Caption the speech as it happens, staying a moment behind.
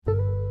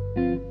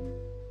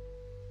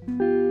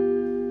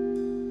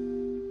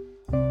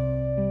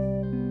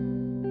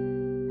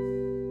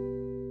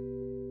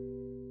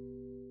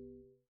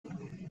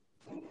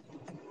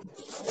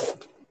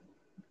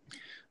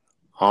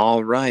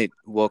All right.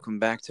 Welcome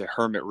back to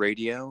Hermit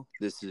Radio.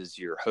 This is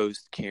your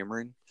host,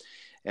 Cameron,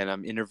 and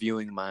I'm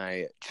interviewing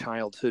my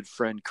childhood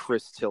friend,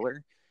 Chris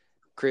Tiller.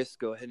 Chris,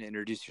 go ahead and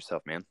introduce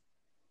yourself, man.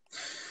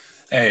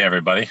 Hey,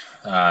 everybody.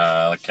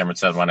 Like Cameron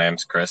said, my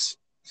name's Chris.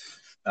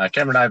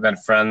 Cameron and I have been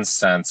friends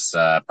since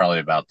probably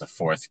about the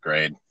fourth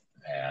grade,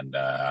 and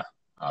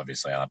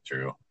obviously on up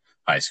through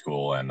high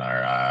school and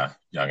our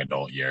young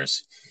adult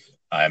years.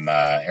 I'm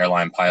an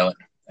airline pilot,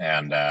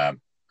 and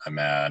I'm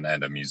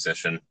a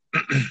musician.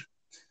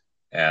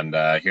 And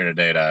here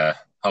today to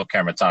help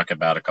Cameron talk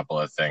about a couple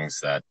of things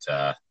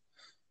that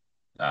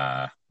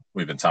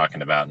we've been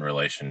talking about in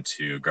relation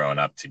to growing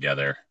up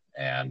together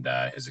and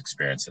his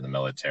experience in the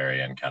military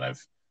and kind of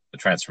the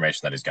transformation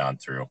that he's gone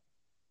through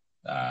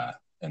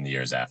in the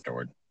years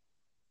afterward.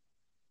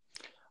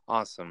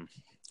 Awesome.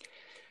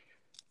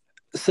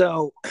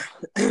 So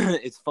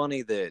it's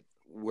funny that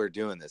we're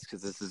doing this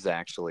because this is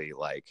actually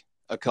like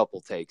a couple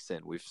takes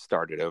in. We've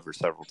started over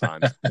several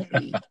times.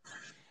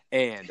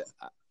 And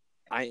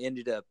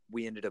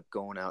we ended up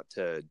going out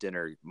to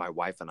dinner, my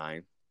wife and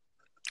I.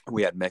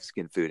 We had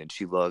Mexican food, and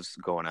she loves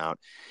going out,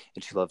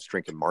 and she loves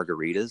drinking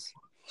margaritas.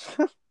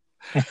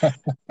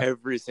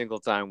 Every single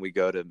time we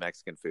go to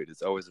Mexican food,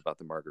 it's always about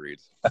the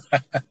margaritas.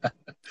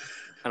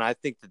 And I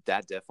think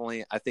I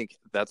think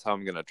that's how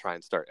I'm going to try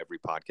and start every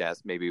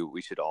podcast. Maybe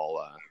we should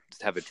all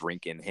just have a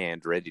drink in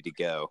hand, ready to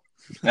go.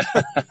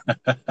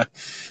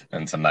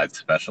 And tonight's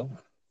special.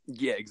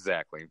 Yeah,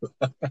 exactly.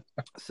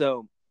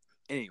 So,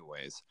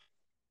 anyways,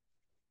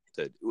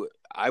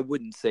 I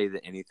wouldn't say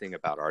that anything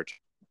about our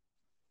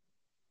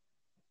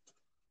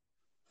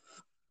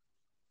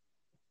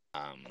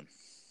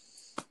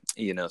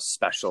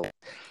special.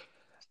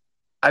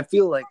 I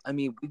feel like,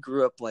 we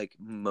grew up like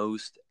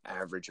most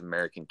average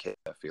American kids.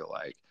 I feel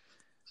like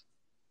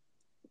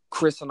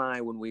Chris and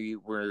I, when we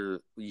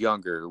were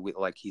younger,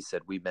 like he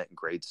said, we met in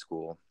grade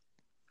school.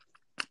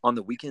 On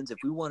the weekends, if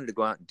we wanted to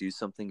go out and do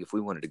something, if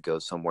we wanted to go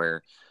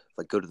somewhere,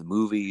 like go to the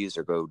movies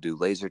or go do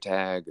laser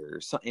tag or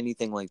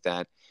anything like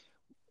that,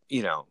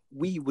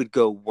 we would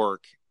go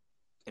work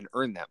and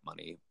earn that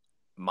money.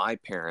 My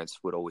parents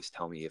would always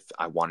tell me if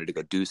I wanted to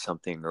go do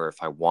something or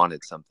if I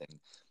wanted something,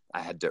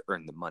 I had to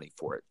earn the money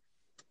for it.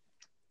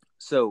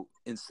 So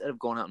instead of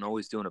going out and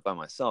always doing it by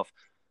myself,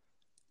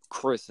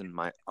 Chris and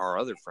our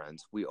other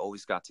friends, we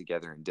always got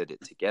together and did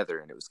it together.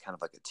 And it was kind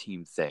of like a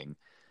team thing.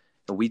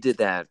 And we did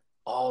that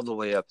all the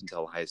way up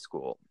until high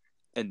school.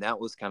 And that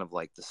was kind of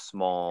like the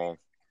small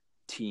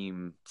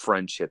team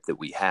friendship that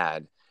we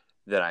had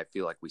that I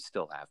feel like we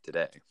still have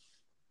today.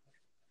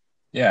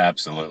 Yeah,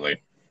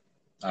 absolutely.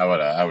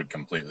 I would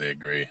completely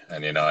agree.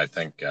 And, I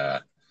think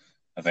that,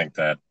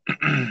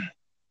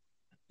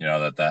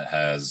 that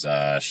has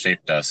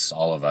shaped us,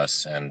 all of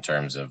us, in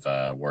terms of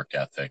work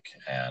ethic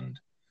and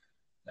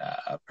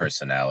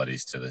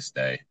personalities to this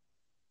day.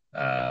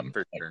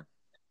 For sure.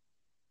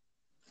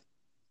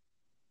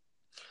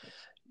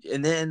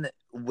 And then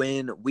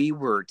when we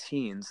were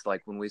teens,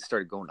 like when we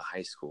started going to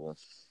high school,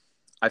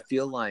 I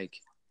feel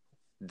like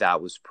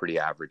that was pretty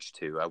average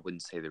too. I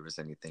wouldn't say there was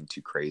anything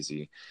too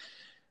crazy.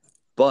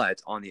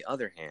 But on the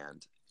other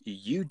hand,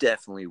 you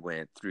definitely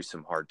went through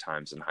some hard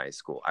times in high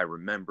school. I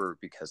remember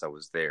because I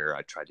was there.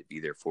 I tried to be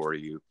there for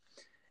you.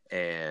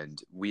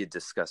 And we had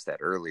discussed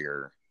that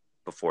earlier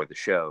before the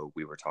show.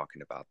 We were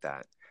talking about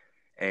that.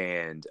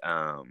 And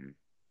I'll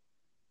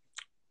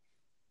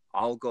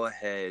go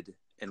ahead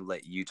and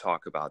let you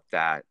talk about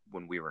that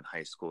when we were in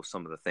high school,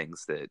 some of the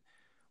things that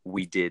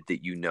we did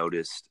that you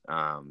noticed,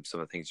 some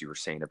of the things you were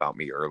saying about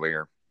me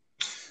earlier.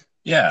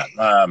 Yeah.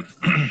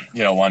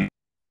 One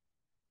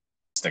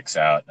sticks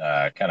out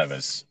kind of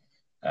as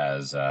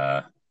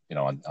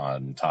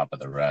on top of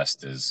the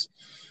rest is,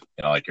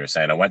 like you were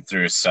saying, I went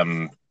through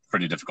some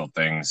pretty difficult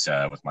things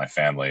with my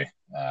family,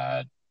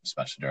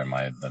 especially during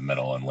the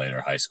middle and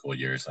later high school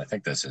years. I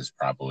think this has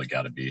probably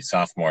got to be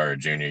sophomore or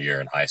junior year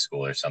in high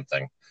school or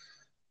something.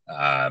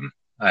 I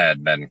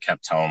had been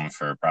kept home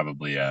for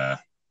probably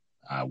a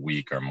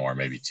week or more,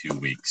 maybe 2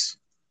 weeks.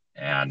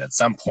 And at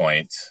some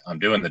point, I'm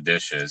doing the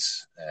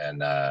dishes in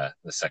the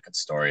second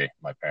story of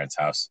my parents'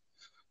 house.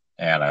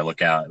 And I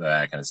look out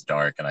back and it's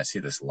dark and I see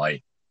this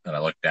light. And I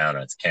look down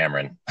and it's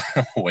Cameron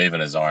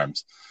waving his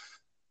arms.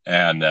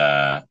 And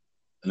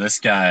this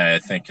guy, I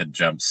think, had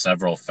jumped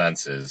several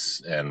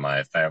fences in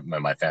my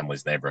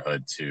family's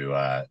neighborhood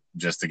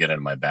just to get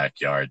into my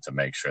backyard to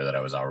make sure that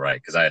I was all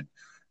right. Because I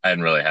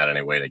hadn't really had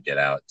any way to get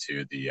out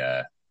to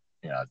to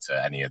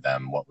any of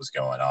them what was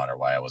going on or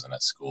why I wasn't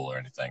at school or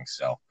anything.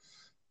 So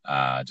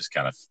just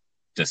kind of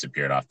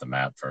disappeared off the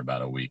map for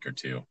about a week or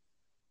two.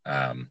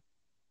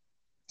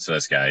 So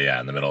this guy,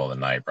 in the middle of the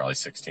night, probably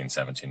 16,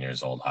 17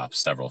 years old, hopped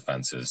several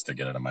fences to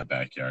get into my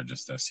backyard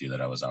just to see that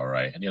I was all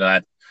right. And,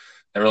 that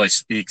really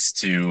speaks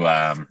to,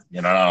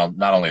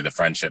 not only the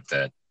friendship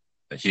that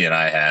he and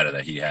I had or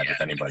that he had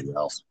with anybody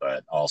else,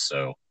 but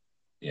also,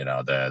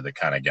 the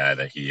kind of guy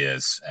that he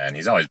is. And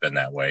he's always been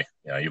that way.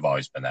 You've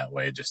always been that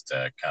way, just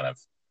to kind of,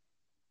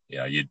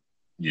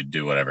 you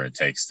do whatever it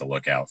takes to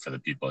look out for the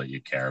people that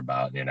you care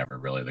about. And you're never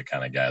really the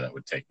kind of guy that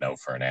would take no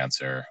for an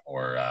answer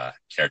or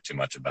care too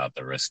much about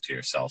the risk to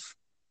yourself.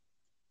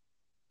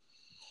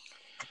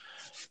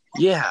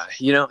 Yeah,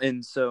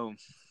 and so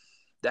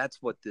that's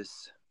what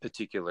this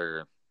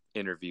particular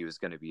interview is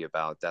going to be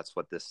about. That's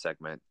what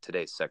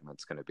today's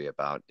segment's going to be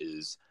about,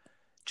 is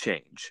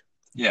change.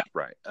 Yeah.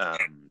 Right.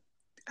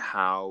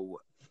 How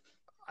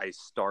I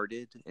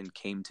started and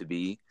came to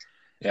be.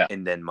 Yeah.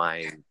 And then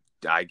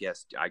I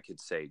guess I could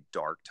say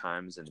dark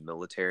times in the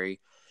military,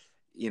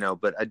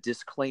 but a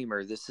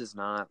disclaimer, this is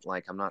not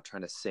like, I'm not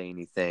trying to say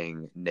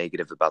anything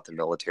negative about the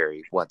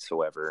military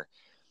whatsoever.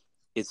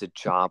 It's a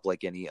job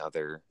like any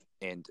other.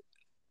 And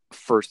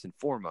first and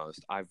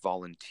foremost, I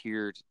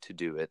volunteered to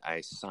do it.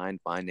 I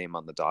signed my name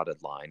on the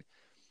dotted line.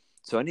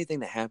 So anything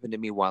that happened to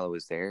me while I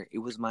was there, it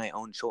was my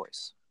own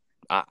choice.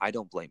 I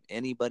don't blame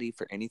anybody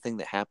for anything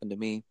that happened to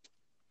me.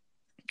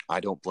 I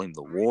don't blame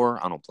the war.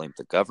 I don't blame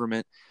the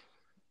government.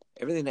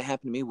 Everything that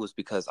happened to me was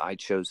because I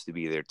chose to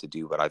be there to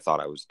do what I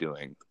thought I was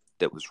doing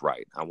that was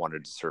right. I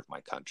wanted to serve my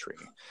country.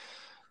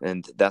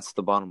 And that's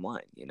the bottom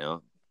line,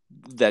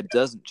 That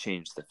doesn't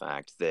change the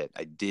fact that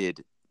I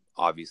did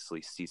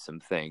obviously see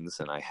some things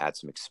and I had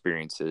some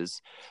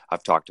experiences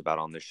I've talked about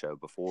on this show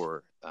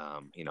before. I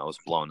was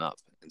blown up.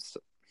 And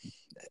so,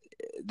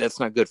 that's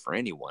not good for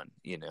anyone,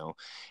 and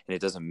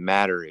it doesn't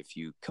matter if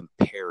you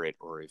compare it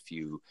or if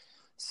you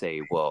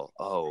say, well,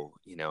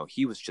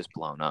 he was just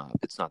blown up.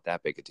 It's not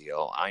that big a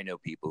deal. I know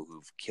people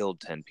who've killed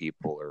 10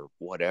 people or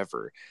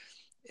whatever.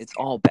 It's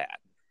all bad.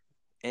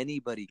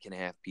 Anybody can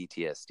have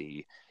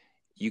PTSD.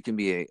 You can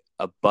be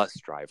a bus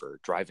driver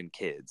driving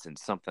kids and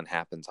something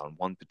happens on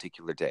one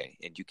particular day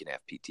and you can have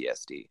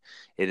PTSD.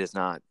 It is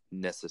not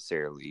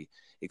necessarily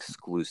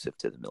exclusive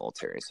to the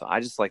military. So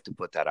I just like to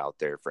put that out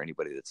there for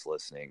anybody that's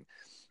listening.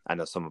 I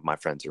know some of my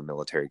friends are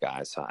military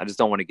guys, so I just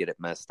don't want to get it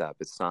messed up.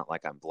 It's not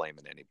like I'm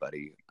blaming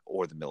anybody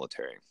or the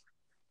military.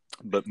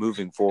 But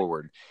moving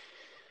forward,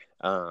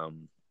 we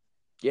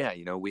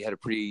had a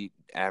pretty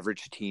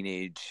average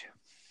teenage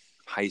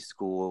high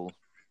school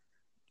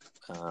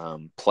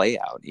play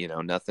out.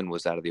 Nothing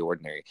was out of the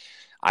ordinary.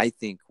 I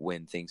think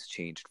when things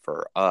changed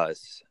for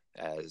us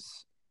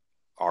as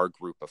our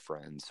group of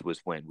friends was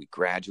when we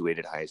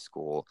graduated high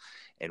school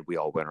and we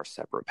all went our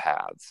separate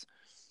paths.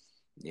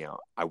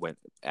 I went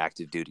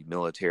active duty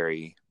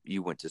military.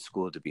 You went to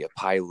school to be a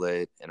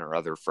pilot, and our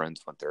other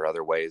friends went their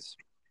other ways.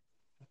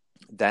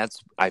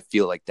 I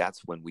feel like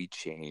that's when we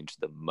changed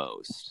the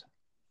most.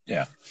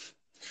 Yeah.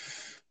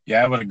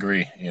 Yeah, I would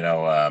agree.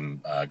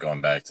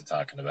 Going back to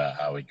talking about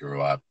how we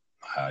grew up,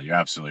 you're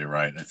absolutely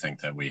right. I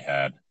think that we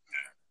had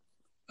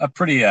a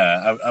pretty,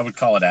 I would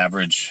call it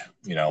average,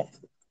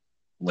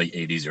 late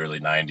 80s, early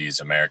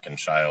 90s American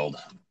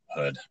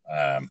childhood.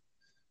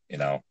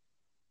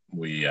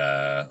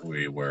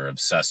 We were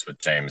obsessed with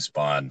James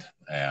Bond,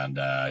 and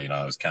it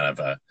was kind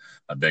of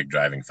a big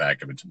driving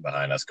factor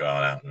behind us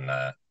going out and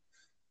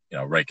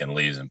raking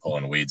leaves and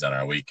pulling weeds on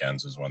our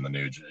weekends was when the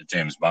new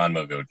James Bond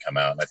movie would come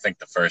out. And I think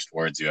the first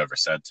words you ever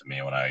said to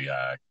me when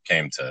I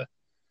came to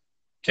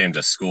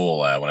school,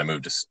 when I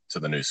moved to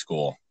the new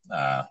school,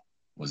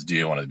 was, "Do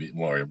you want to be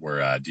more?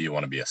 Do you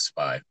want to be a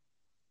spy?"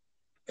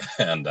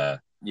 And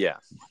yeah,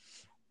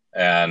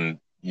 and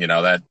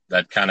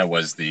that kind of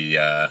was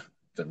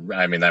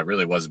that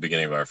really was the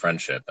beginning of our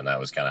friendship, and that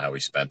was kind of how we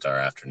spent our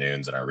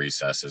afternoons and our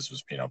recesses,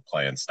 was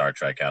playing Star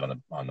Trek out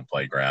on the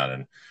playground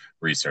and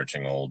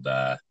researching old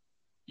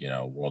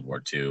World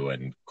War II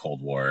and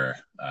Cold War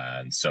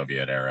and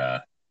Soviet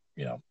era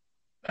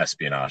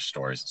espionage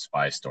stories and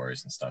spy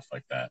stories and stuff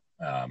like that.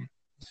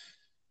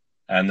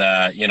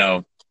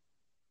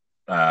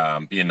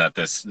 Being that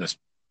this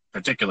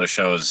particular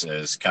show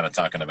is kind of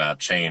talking about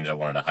change, I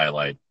wanted to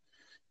highlight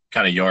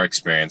kind of your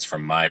experience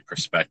from my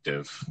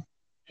perspective.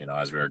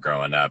 As we were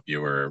growing up, we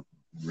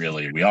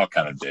all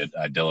kind of did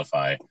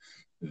identify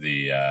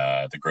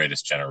the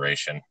Greatest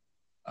Generation,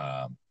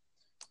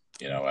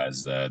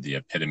 as the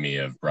epitome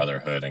of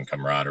brotherhood and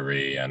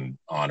camaraderie and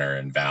honor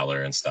and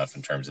valor and stuff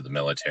in terms of the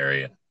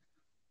military,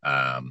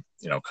 and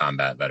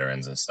combat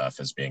veterans and stuff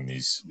as being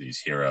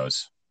these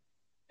heroes.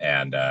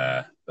 And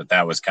but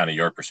that was kind of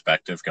your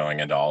perspective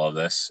going into all of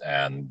this,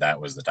 and that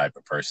was the type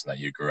of person that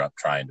you grew up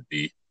trying to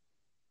be,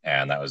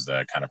 and that was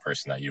the kind of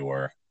person that you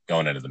were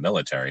going into the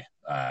military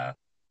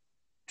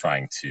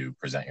trying to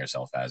present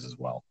yourself as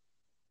well.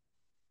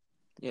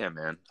 Yeah,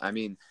 man. I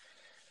mean,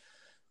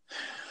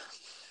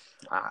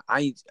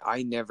 I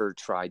never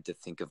tried to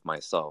think of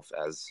myself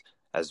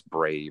as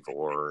brave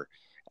or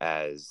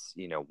as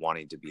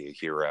wanting to be a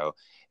hero.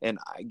 And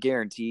I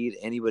guaranteed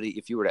anybody,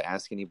 if you were to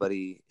ask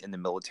anybody in the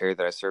military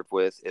that I served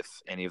with,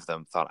 if any of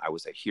them thought I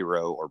was a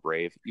hero or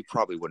brave, you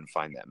probably wouldn't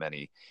find that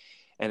many.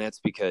 And that's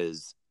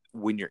because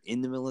when you're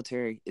in the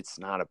military, it's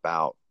not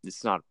about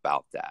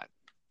that.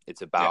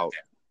 It's about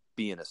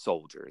being a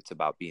soldier. It's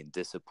about being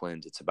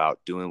disciplined. It's about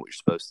doing what you're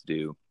supposed to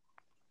do.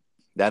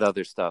 That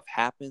other stuff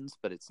happens,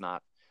 but it's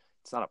not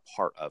a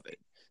part of it.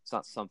 It's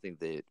not something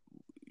that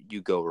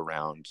you go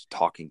around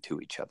talking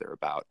to each other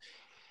about.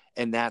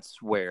 And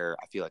that's where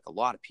I feel like a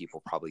lot of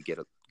people probably get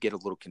a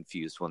little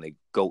confused when they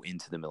go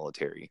into the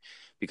military,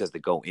 because they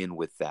go in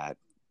with that,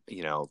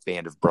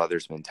 band of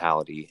brothers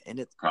mentality. And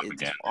it's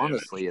Propaganda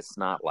honestly, image. it's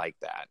not like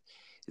that.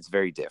 It's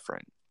very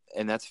different.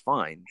 And that's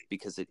fine,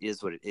 because it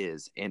is what it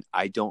is. And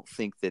I don't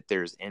think that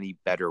there's any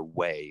better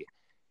way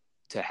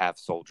to have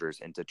soldiers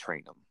and to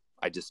train them.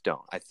 I just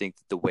don't. I think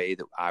that the way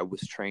that I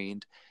was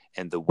trained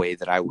and the way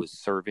that I was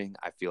serving,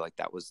 I feel like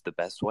that was the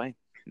best way,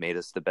 made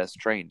us the best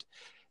trained.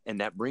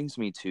 And that brings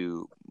me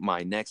to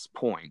my next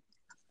point,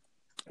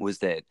 was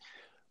that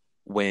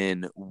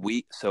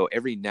so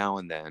every now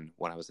and then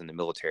when I was in the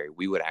military,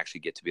 we would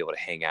actually get to be able to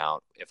hang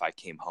out. If I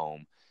came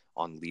home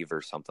on leave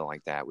or something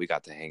like that, we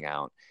got to hang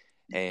out.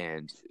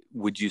 And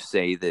would you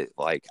say that,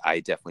 like, I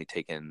definitely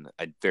taken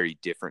a very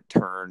different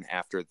turn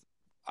after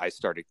I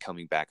started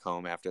coming back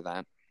home after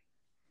that?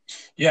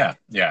 Yeah,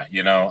 yeah,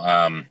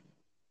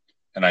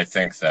 and I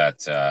think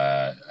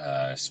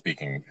that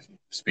speaking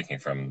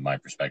from my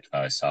perspective,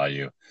 how I saw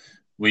you,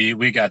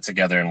 we got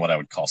together in what I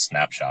would call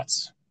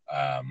snapshots.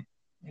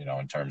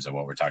 In terms of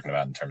what we're talking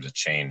about in terms of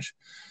change,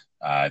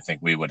 I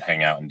think we would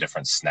hang out in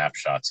different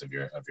snapshots of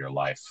your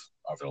life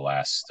over the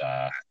last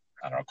I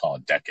don't know, call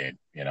it decade.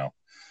 The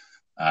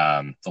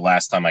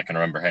last time I can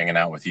remember hanging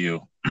out with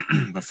you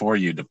before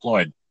you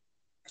deployed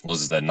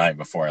was the night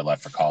before I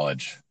left for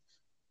college.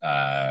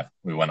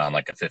 We went on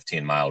like a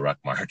 15-mile ruck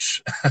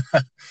march.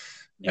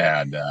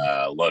 Yeah, And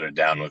loaded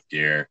down with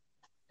gear,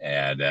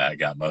 and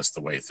got most of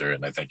the way through it.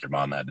 And I think your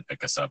mom had to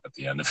pick us up at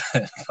the end of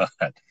it.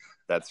 but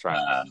that's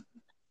right.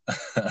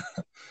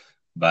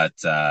 but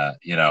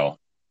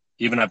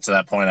even up to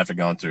that point, after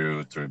going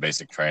through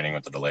basic training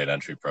with the delayed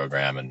entry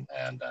program, and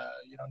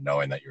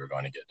knowing that you were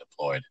going to get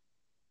deployed,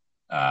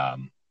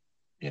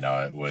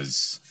 it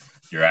was,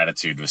 your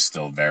attitude was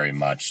still very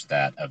much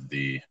that of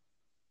the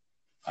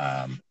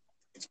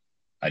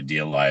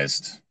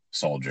idealized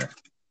soldier.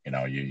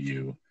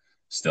 You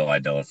still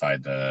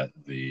identified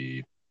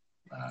the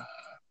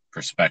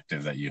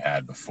perspective that you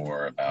had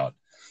before about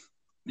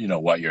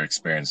what your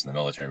experience in the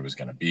military was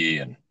going to be,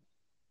 and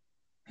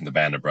the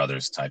Band of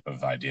Brothers type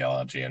of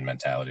ideology and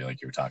mentality,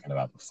 like you were talking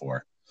about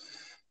before.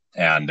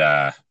 And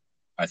I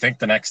think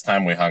the next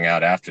time we hung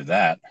out after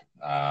that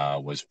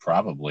was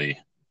probably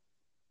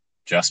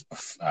just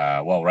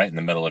right in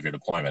the middle of your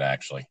deployment,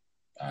 actually.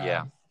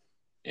 Yeah.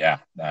 Yeah,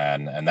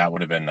 and that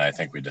would have been, I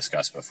think we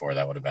discussed before,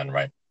 that would have been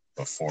right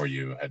before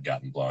you had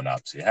gotten blown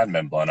up. So you hadn't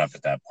been blown up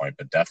at that point,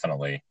 but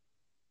definitely,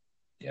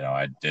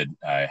 I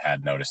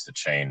had noticed a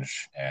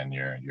change in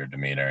your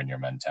demeanor and your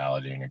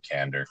mentality and your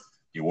candor.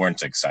 You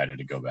weren't excited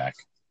to go back.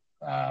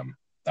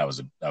 That was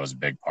a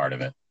big part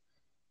of it.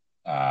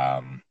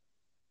 And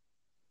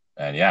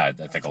yeah,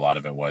 I think a lot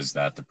of it was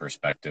that the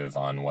perspective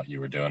on what you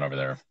were doing over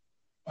there,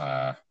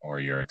 or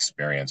your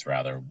experience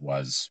rather,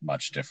 was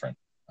much different.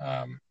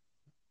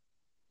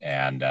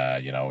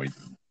 We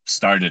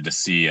started to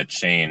see a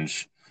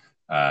change,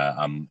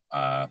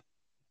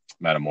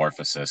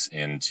 metamorphosis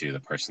into the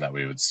person that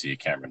we would see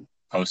Cameron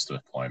post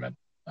deployment,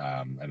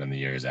 and in the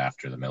years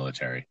after the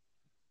military.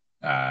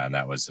 And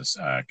that was this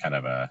kind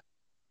of a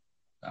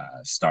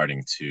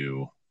starting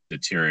to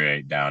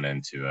deteriorate down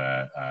into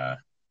a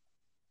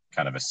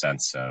kind of a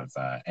sense of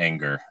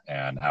anger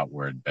and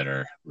outward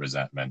bitter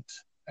resentment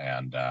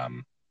and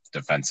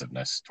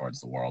defensiveness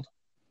towards the world.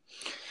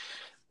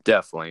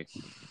 Definitely.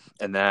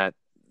 And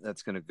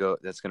that's going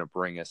to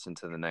bring us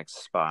into the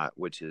next spot,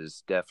 which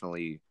is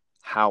definitely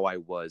how I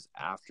was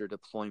after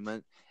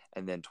deployment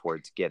and then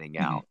towards getting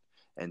out.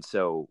 And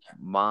so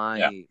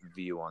my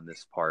view on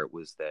this part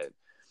was that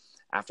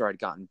after I'd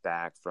gotten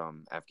back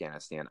from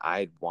Afghanistan,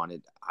 I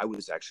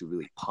was actually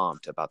really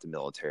pumped about the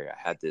military. I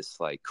had this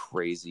like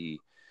crazy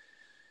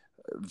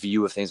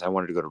view of things. I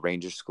wanted to go to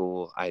Ranger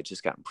School. I had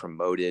just gotten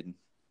promoted.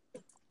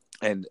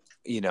 And,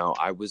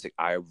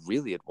 I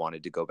really had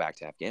wanted to go back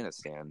to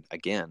Afghanistan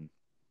again.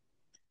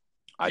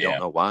 I don't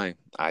know why.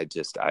 I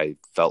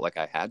felt like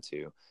I had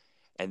to.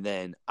 And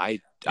then I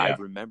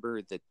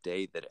remember the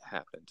day that it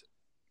happened.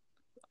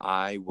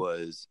 I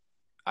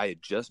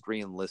had just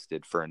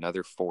re-enlisted for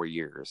another 4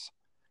 years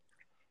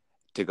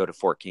to go to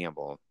Fort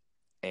Campbell.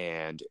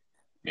 And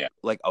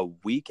like a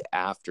week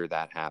after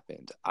that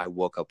happened, I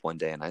woke up one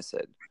day and I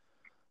said,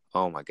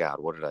 oh my God,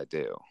 what did I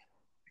do?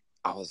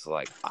 I was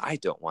like, I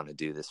don't want to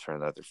do this for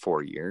another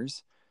 4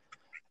 years.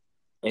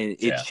 And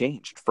it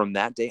changed from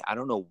that day. I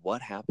don't know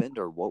what happened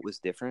or what was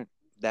different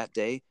that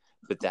day,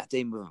 but that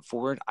day moving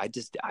forward, I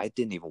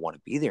didn't even want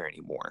to be there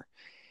anymore.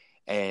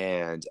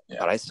 And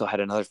but I still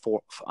had another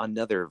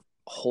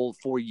whole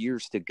 4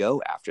 years to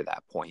go after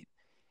that point.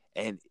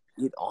 And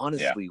it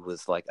honestly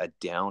was like a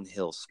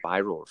downhill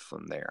spiral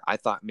from there. I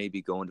thought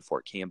maybe going to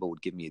Fort Campbell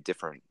would give me a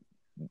different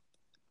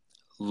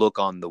look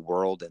on the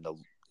world and a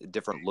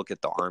different look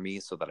at the Army,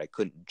 so that I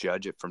couldn't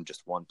judge it from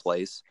just one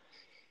place.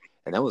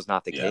 And that was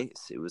not the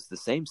case. It was the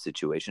same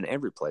situation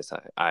every place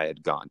I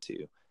had gone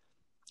to.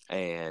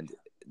 And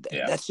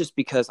that's just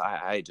because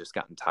I had just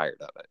gotten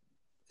tired of it.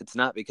 It's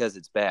not because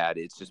it's bad.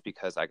 It's just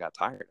because I got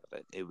tired of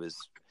it. It was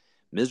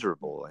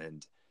miserable.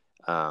 And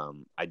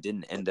I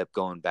didn't end up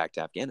going back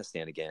to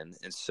Afghanistan again.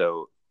 And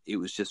so it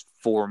was just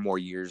 4 more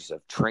years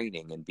of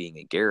training and being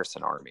a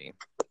garrison army.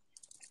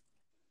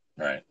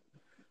 Right.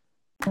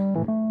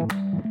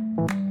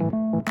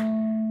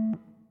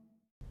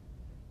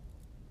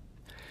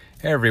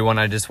 Hey everyone,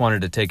 I just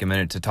wanted to take a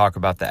minute to talk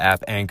about the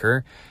app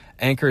Anchor.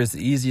 Anchor is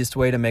the easiest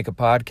way to make a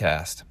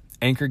podcast.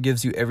 Anchor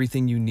gives you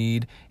everything you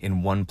need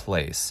in one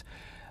place,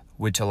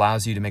 which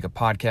allows you to make a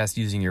podcast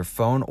using your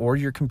phone or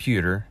your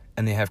computer,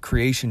 and they have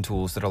creation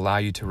tools that allow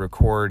you to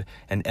record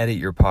and edit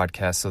your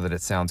podcast so that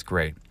it sounds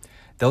great.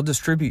 They'll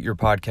distribute your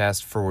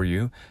podcast for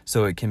you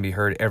so it can be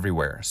heard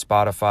everywhere: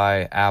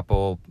 Spotify,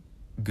 Apple,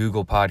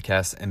 Google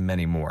Podcasts, and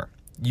many more.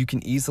 You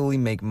can easily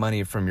make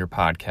money from your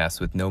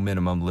podcast with no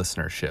minimum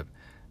listenership.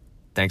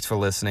 Thanks for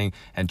listening,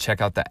 and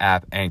check out the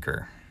app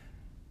Anchor.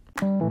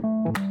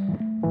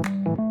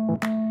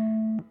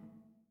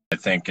 I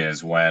think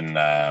is when,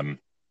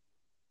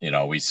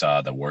 we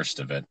saw the worst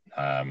of it.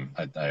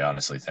 I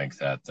honestly think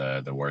that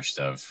the worst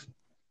of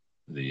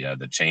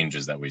the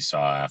changes that we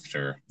saw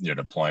after your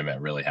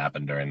deployment really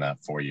happened during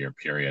that 4-year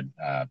period.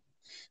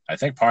 I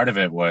think part of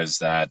it was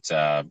that,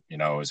 it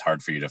was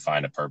hard for you to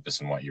find a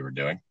purpose in what you were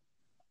doing.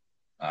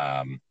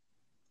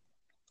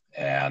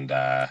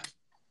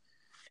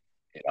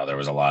 There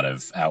was a lot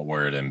of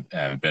outward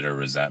and bitter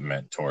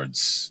resentment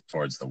towards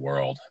the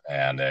world,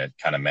 and it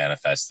kind of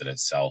manifested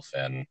itself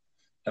in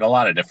a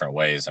lot of different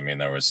ways. I mean,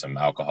 there was some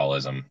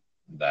alcoholism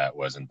that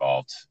was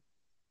involved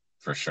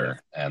for sure.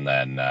 And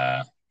then,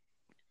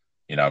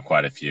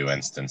 quite a few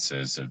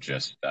instances of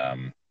just,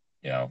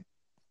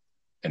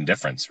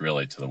 indifference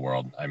really to the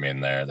world. I mean,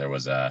 there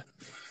was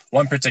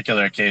one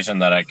particular occasion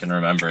that I can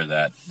remember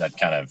that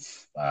kind of,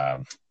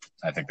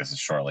 I think this is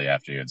shortly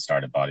after you had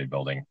started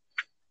bodybuilding,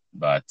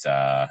 but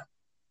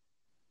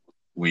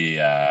we'd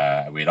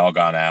all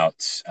gone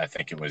out. I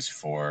think it was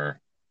for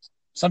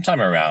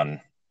sometime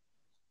around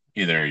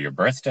either your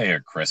birthday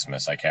or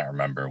Christmas. I can't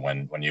remember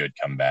when you had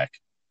come back.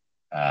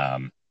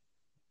 And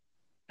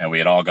we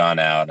had all gone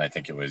out, and I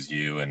think it was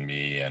you and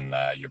me and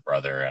your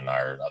brother and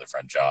our other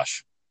friend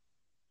Josh.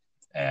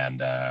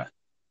 And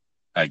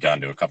I'd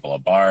gone to a couple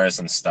of bars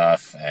and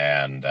stuff,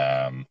 and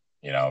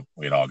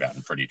we'd all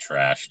gotten pretty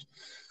trashed.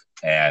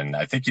 And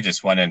I think you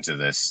just went into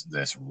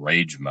this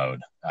rage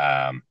mode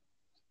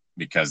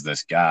because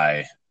this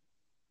guy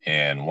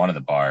in one of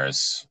the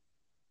bars,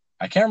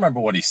 I can't remember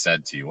what he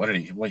said to you.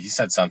 He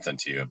said something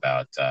to you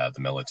about the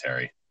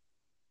military,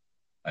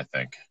 I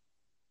think.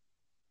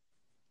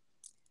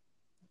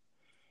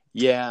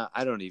 Yeah,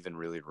 I don't even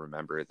really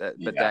remember that,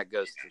 but that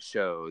goes to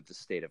show the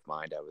state of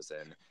mind I was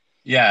in.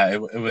 Yeah,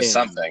 it was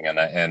something,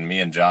 and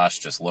me and Josh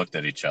just looked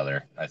at each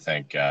other. I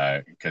think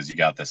because you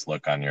got this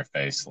look on your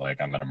face, like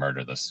I'm going to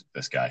murder this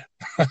guy.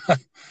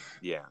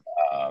 Yeah.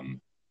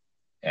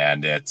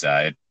 And it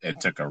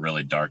took a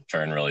really dark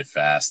turn really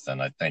fast,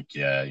 and I think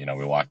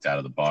we walked out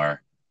of the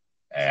bar,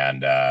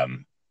 and I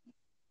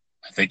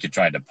think you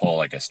tried to pull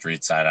like a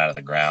street sign out of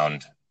the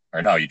ground,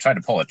 or no, you tried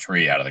to pull a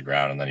tree out of the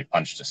ground, and then you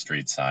punched a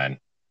street sign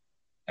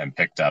and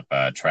picked up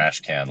a trash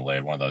can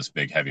lid, one of those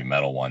big heavy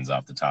metal ones,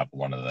 off the top of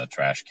one of the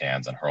trash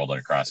cans, and hurled it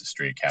across the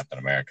street, Captain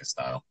America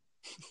style.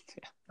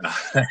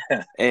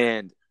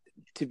 And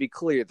to be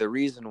clear, the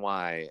reason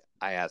why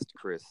I asked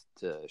Chris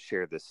to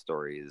share this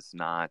story is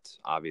not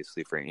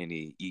obviously for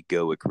any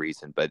egoic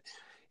reason, but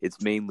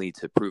it's mainly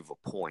to prove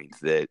a point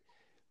that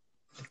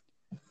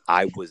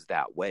I was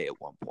that way at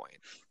one point.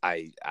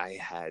 I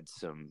had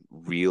some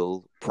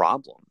real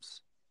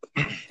problems,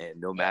 and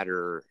no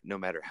matter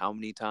how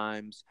many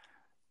times,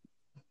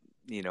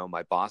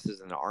 my bosses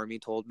in the Army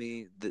told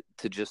me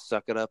to just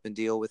suck it up and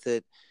deal with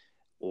it,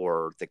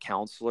 or the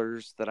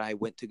counselors that I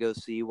went to go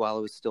see while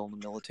I was still in the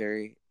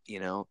military,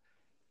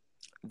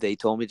 they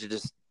told me to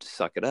just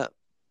suck it up,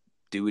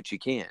 do what you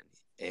can.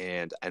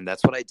 And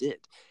that's what I did.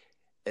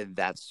 And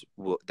that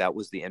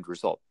was the end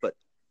result. But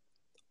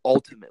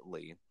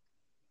ultimately,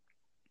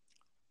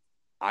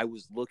 I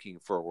was looking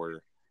for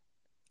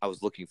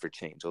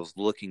change. I was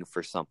looking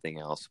for something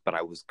else, but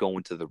I was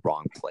going to the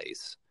wrong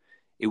place.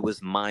 It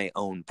was my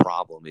own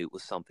problem. It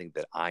was something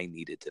that I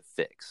needed to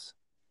fix.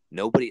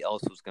 Nobody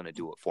else was going to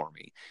do it for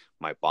me.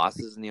 My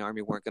bosses in the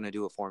Army weren't going to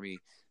do it for me.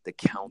 The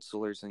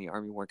counselors in the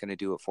Army weren't going to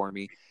do it for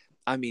me.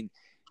 I mean,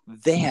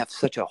 they have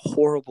such a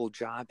horrible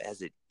job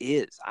as it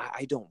is.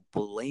 I don't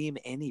blame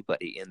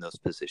anybody in those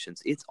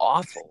positions. It's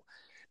awful.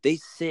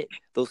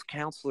 Those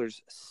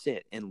counselors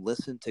sit and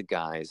listen to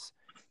guys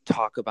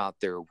talk about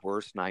their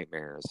worst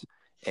nightmares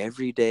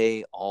every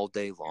day, all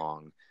day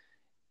long,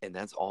 and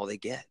that's all they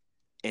get.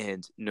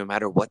 And no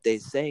matter what they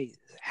say,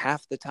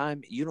 half the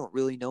time you don't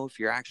really know if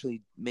you're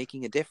actually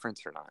making a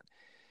difference or not.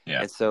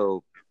 Yeah. And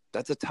so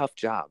that's a tough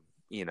job,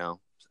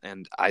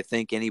 and I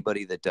think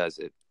anybody that does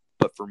it.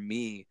 But for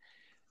me,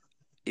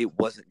 it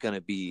wasn't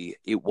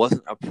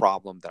a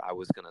problem that I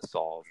was going to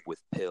solve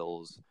with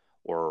pills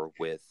or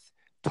with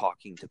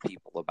talking to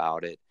people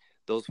about it.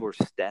 Those were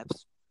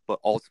steps, but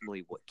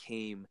ultimately what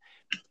came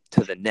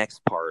to the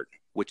next part,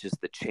 which is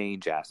the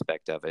change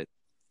aspect of it,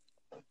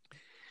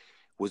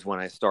 was when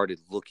I started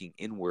looking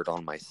inward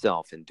on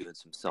myself and doing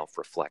some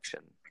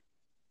self-reflection.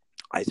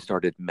 I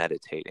started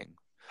meditating.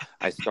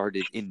 I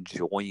started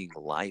enjoying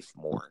life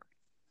more.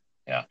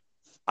 Yeah.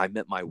 I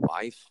met my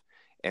wife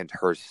and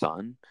her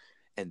son,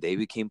 and they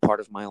became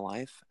part of my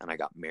life, and I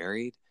got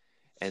married.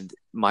 And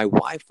my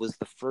wife was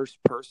the first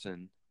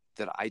person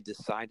that I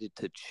decided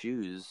to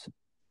choose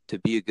to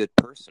be a good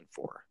person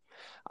for.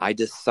 I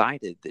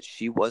decided that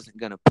she wasn't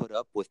going to put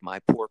up with my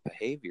poor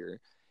behavior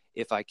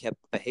if I kept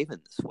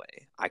behaving this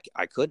way.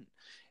 I couldn't.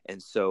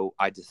 And so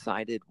I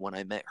decided when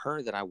I met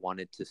her that I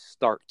wanted to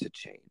start to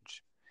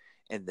change.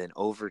 And then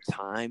over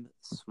time,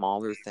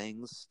 smaller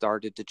things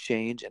started to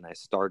change, and I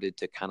started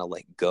to kind of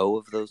let go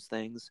of those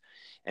things.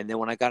 And then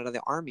when I got out of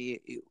the Army,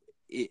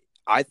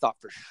 I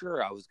thought for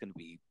sure I was going to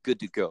be good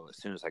to go as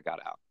soon as I got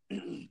out.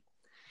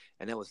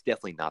 And that was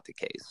definitely not the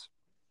case.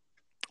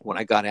 When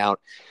I got out,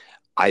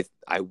 I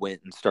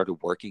went and started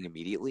working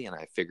immediately, and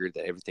I figured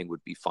that everything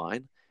would be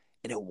fine.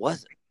 And it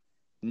wasn't.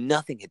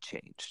 Nothing had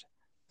changed.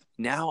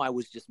 Now I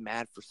was just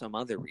mad for some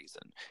other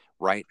reason,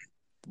 right?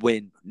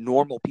 When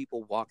normal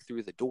people walk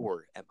through the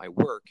door at my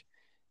work,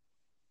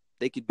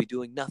 they could be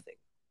doing nothing.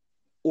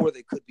 Or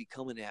they could be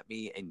coming at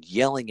me and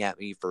yelling at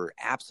me for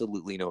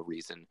absolutely no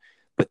reason,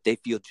 but they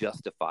feel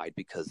justified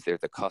because they're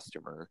the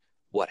customer,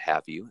 what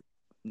have you,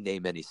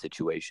 name any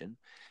situation.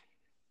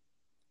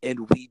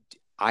 And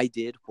I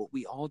did what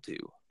we all do.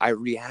 I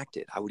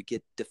reacted. I would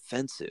get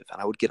defensive and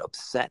I would get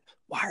upset.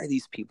 Why are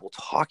these people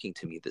talking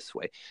to me this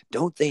way?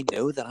 Don't they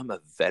know that I'm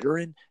a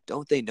veteran?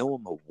 Don't they know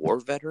I'm a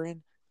war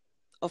veteran?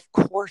 Of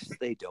course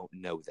they don't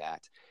know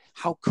that.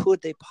 How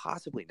could they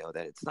possibly know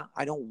that? It's not,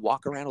 I don't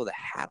walk around with a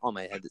hat on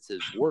my head that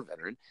says war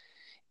veteran,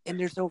 and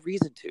there's no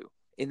reason to.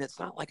 And it's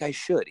not like I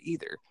should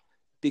either,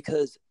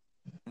 because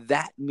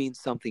that means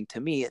something to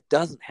me. It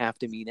doesn't have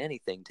to mean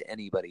anything to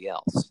anybody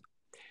else.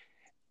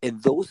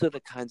 And those are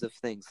the kinds of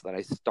things that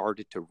I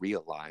started to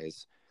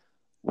realize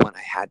when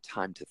I had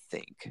time to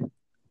think,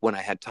 when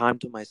I had time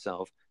to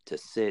myself to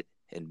sit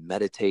and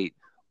meditate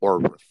or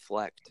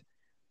reflect.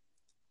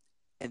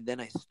 And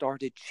then I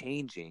started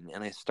changing,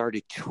 and I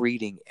started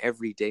treating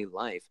everyday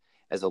life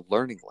as a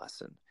learning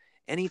lesson.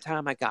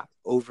 Anytime I got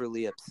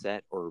overly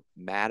upset or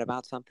mad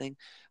about something,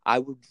 I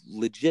would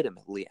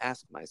legitimately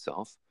ask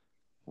myself,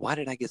 why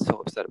did I get so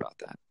upset about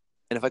that?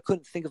 And if I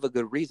couldn't think of a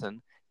good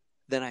reason,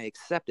 then I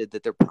accepted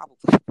that there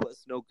probably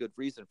was no good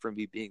reason for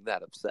me being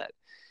that upset.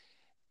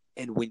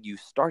 And when you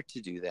start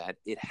to do that,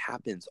 it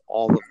happens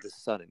all of the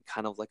sudden,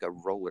 kind of like a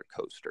roller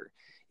coaster.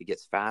 It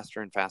gets faster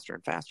and faster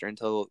and faster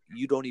until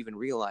you don't even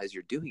realize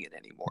you're doing it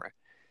anymore.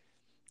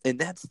 And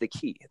that's the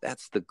key.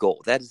 That's the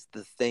goal. That is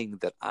the thing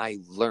that I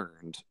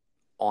learned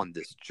on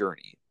this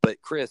journey.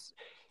 But Chris,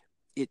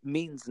 it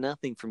means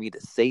nothing for me to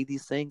say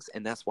these things.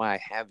 And that's why I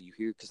have you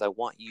here, because I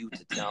want you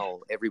to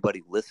tell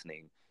everybody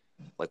listening,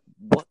 like,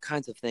 what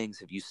kinds of things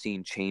have you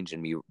seen change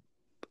in me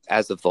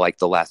as of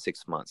the last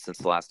 6 months since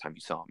the last time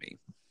you saw me?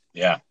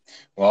 Yeah.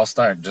 Well, I'll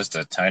start just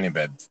a tiny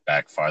bit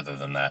back farther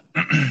than that.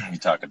 You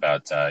talk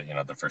about,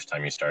 the first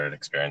time you started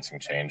experiencing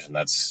change, and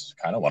that's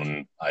kind of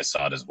when I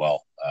saw it as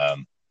well,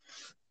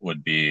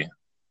 would be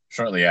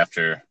shortly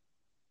after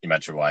you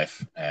met your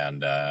wife.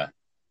 And I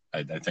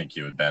think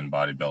you had been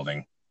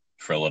bodybuilding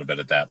for a little bit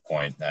at that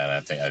point, and I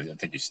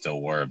think you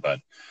still were, but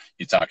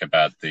you talk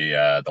about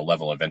the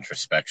level of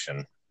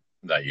introspection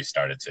that you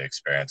started to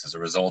experience as a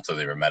result of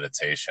your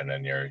meditation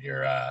and your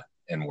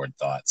inward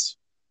thoughts.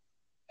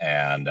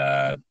 And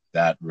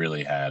that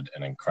really had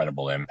an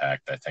incredible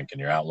impact, I think, in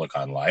your outlook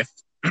on life,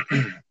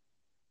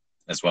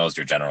 as well as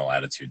your general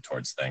attitude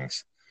towards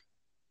things.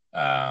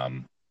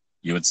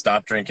 You had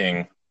stopped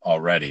drinking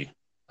already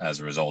as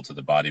a result of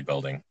the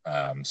bodybuilding.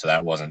 So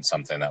that wasn't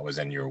something that was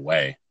in your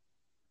way.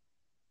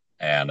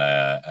 And,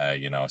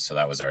 so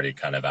that was already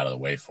kind of out of the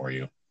way for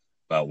you.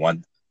 But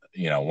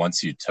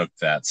once you took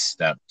that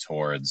step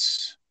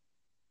towards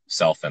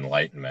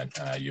self-enlightenment,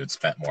 you had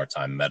spent more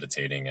time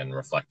meditating and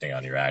reflecting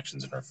on your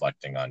actions and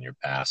reflecting on your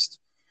past.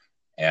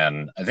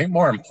 And I think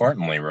more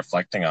importantly,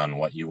 reflecting on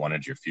what you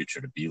wanted your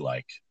future to be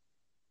like.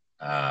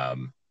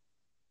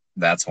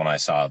 That's when I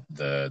saw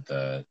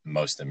the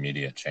most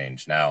immediate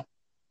change. Now,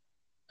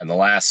 in the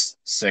last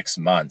 6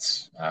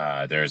 months,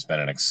 there's been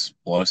an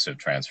explosive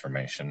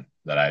transformation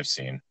that I've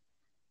seen.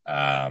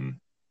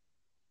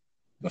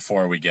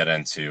 Before we get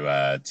into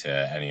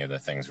to any of the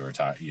things we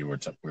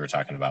were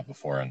talking about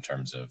before in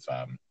terms of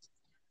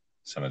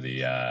some of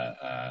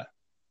the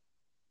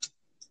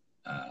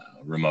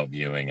remote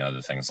viewing and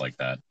other things like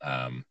that,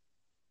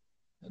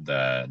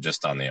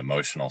 just on the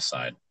emotional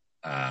side,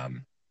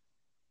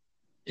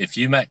 if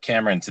you met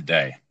Cameron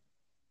today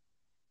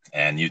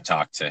and you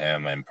talked to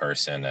him in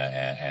person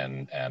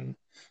and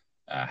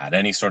had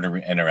any sort of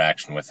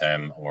interaction with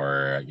him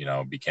or,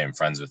 became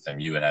friends with him,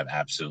 you would have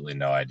absolutely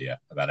no idea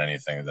about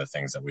anything of the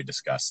things that we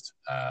discussed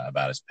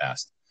about his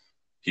past.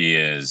 He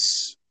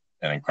is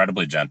an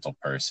incredibly gentle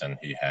person.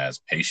 He has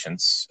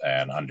patience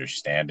and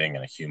understanding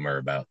and a humor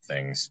about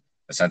things,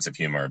 a sense of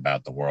humor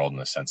about the world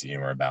and a sense of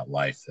humor about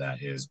life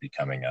that is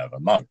becoming of a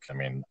monk. I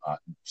mean,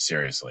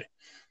 seriously.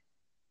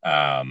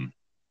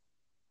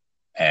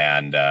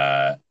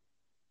 And,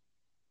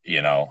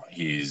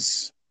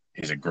 he's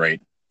a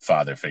great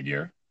father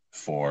figure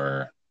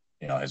for,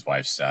 his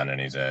wife's son, and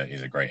he's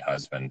a great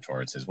husband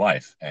towards his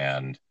wife.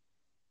 And,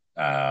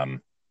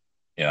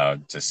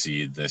 to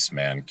see this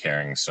man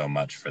caring so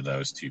much for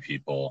those two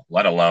people,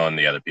 let alone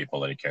the other people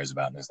that he cares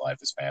about in his life,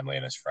 his family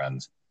and his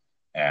friends,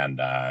 and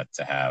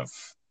to have,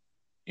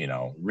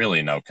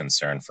 really no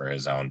concern for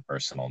his own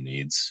personal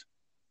needs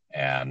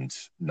and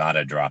not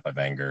a drop of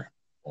anger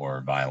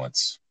or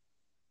violence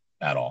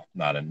at all.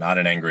 Not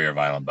an angry or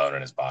violent bone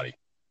in his body.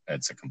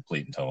 It's a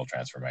complete and total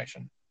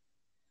transformation.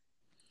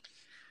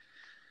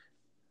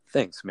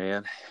 Thanks,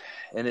 man.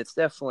 And it's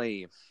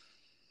definitely,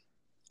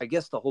 I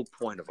guess the whole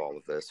point of all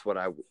of this, what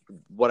I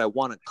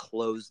want to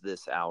close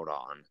this out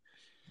on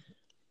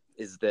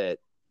is that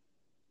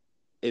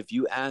if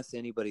you ask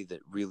anybody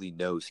that really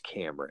knows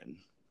Cameron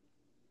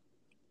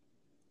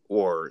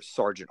or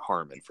Sergeant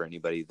Harmon, for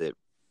anybody that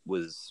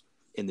was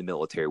in the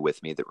military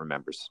with me that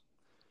remembers,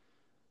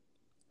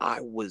 I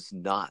was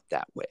not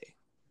that way.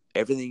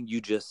 Everything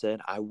you just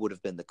said, I would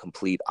have been the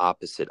complete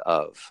opposite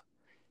of.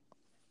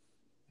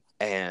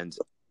 And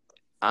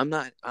I'm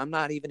not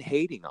even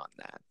hating on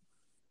that.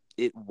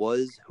 It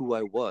was who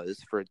I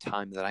was for a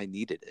time that I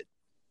needed it.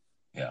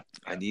 Yeah.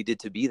 I needed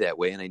to be that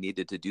way, and I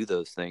needed to do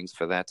those things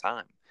for that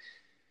time.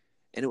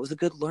 And it was a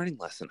good learning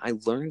lesson. I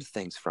learned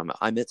things from it.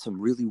 I met some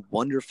really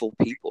wonderful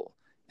people,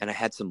 and I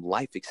had some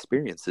life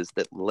experiences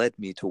that led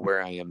me to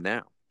where I am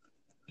now.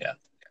 Yeah.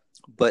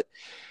 But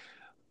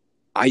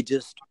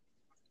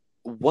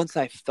once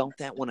I felt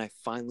that, when I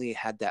finally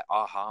had that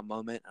aha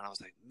moment, and I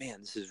was like, man,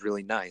 this is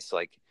really nice.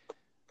 Like,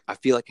 I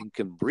feel like I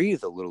can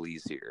breathe a little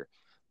easier.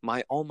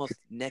 My almost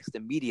next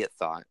immediate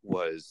thought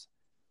was,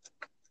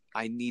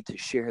 I need to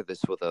share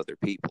this with other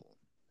people.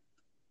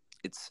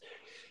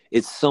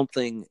 It's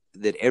something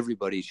that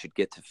everybody should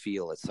get to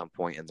feel at some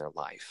point in their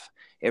life.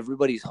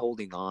 Everybody's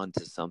holding on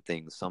to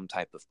something, some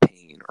type of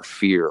pain or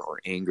fear or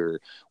anger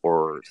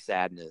or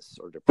sadness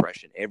or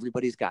depression.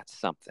 Everybody's got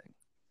something,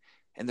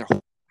 and they're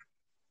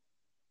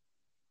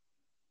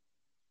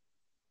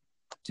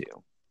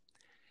to.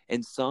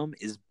 And some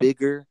is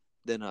bigger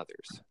than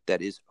others.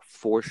 That is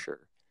for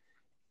sure.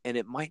 And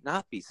it might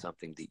not be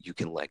something that you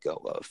can let go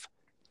of.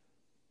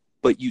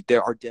 But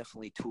there are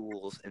definitely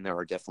tools, and there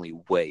are definitely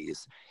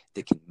ways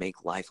that can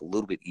make life a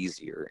little bit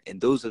easier.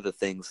 And those are the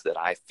things that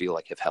I feel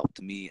like have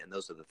helped me, and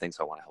those are the things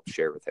I want to help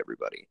share with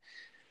everybody.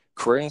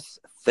 Chris,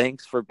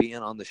 thanks for being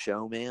on the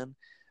show, man.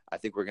 I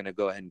think we're going to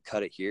go ahead and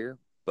cut it here.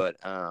 But,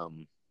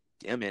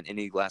 yeah, man,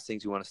 any last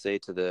things you want to say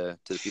to the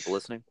people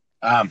listening?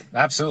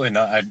 Absolutely.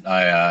 No,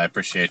 I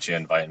appreciate you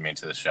inviting me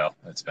to the show.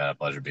 It's been a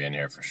pleasure being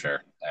here for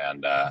sure.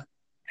 And,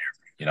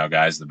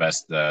 guys, the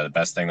best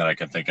thing that I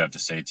can think of to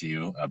say to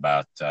you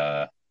about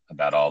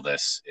all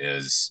this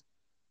is,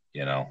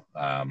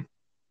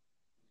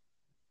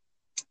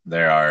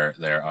 there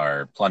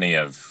are plenty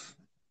of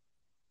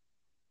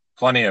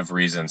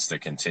reasons to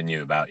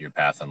continue about your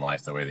path in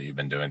life the way that you've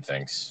been doing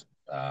things.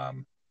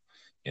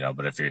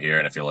 But if you're here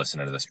and if you're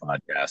listening to this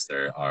podcast,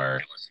 there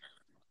are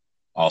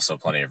also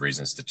plenty of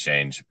reasons to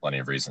change, plenty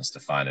of reasons to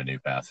find a new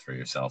path for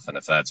yourself. And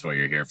if that's what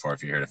you're here for,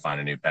 if you're here to find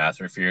a new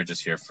path, or if you're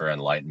just here for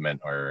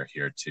enlightenment or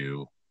here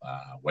to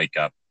wake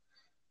up,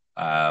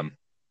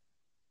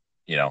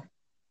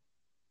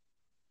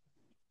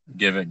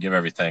 give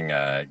everything,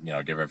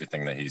 give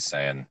everything that he's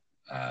saying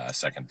a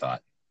second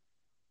thought,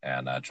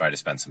 and try to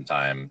spend some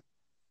time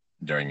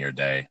during your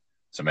day,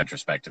 some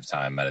introspective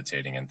time,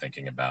 meditating and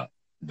thinking about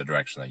the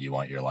direction that you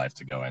want your life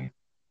to go in.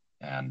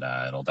 And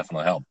it'll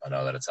definitely help. I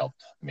know that it's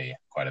helped me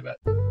quite a bit.